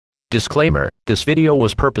Disclaimer: this video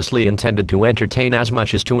was purposely intended to entertain as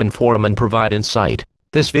much as to inform and provide insight.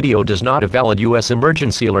 This video does not have valid U.S.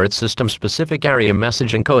 emergency alert system specific area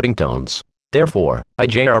message encoding tones. Therefore,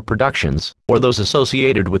 IJR Productions, or those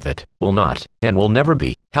associated with it, will not, and will never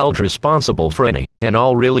be, held responsible for any and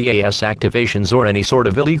all real EAS activations or any sort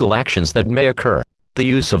of illegal actions that may occur. The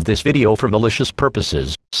use of this video for malicious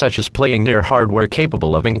purposes, such as playing near hardware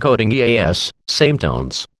capable of encoding EAS, same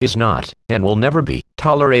tones, is not, and will never be,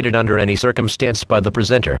 tolerated under any circumstance by the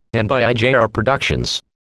presenter, and by IJR Productions.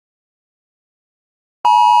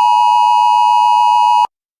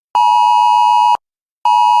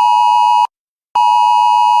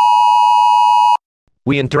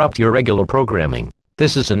 We interrupt your regular programming.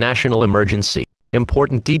 This is a national emergency.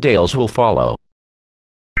 Important details will follow.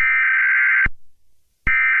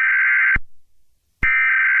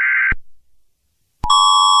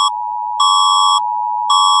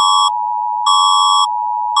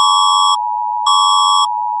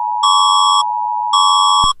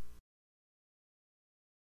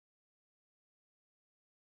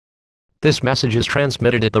 This message is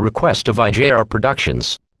transmitted at the request of IJR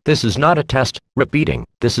Productions. This is not a test. Repeating,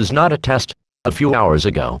 this is not a test. A few hours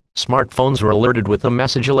ago, smartphones were alerted with a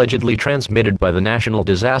message allegedly transmitted by the National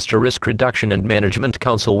Disaster Risk Reduction and Management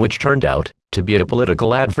Council, which turned out to be a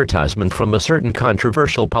political advertisement from a certain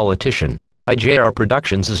controversial politician. IJR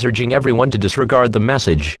Productions is urging everyone to disregard the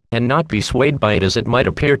message and not be swayed by it, as it might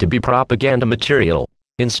appear to be propaganda material.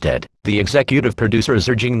 Instead, the executive producer is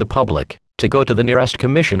urging the public to go to the nearest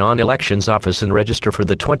Commission on Elections office and register for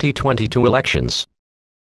the 2022 elections.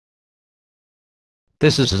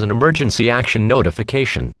 This is an emergency action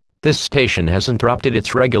notification. This station has interrupted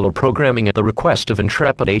its regular programming at the request of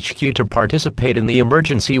Intrepid HQ to participate in the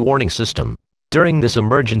emergency warning system. During this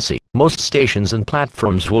emergency, most stations and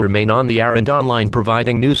platforms will remain on the air and online,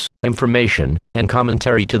 providing news, information, and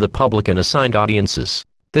commentary to the public and assigned audiences.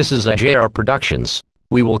 This is IJR Productions.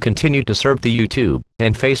 We will continue to serve the YouTube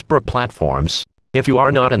and Facebook platforms. If you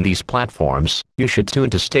are not on these platforms, you should tune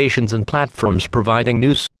to stations and platforms providing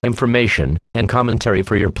news, information, and commentary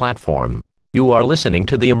for your platform. You are listening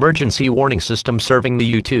to the emergency warning system serving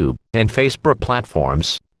the YouTube and Facebook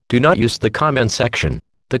platforms. Do not use the comment section.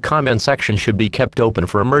 The comment section should be kept open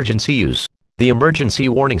for emergency use. The emergency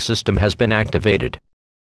warning system has been activated.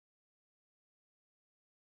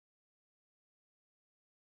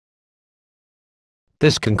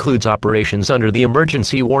 This concludes operations under the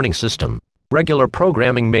emergency warning system. Regular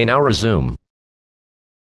programming may now resume.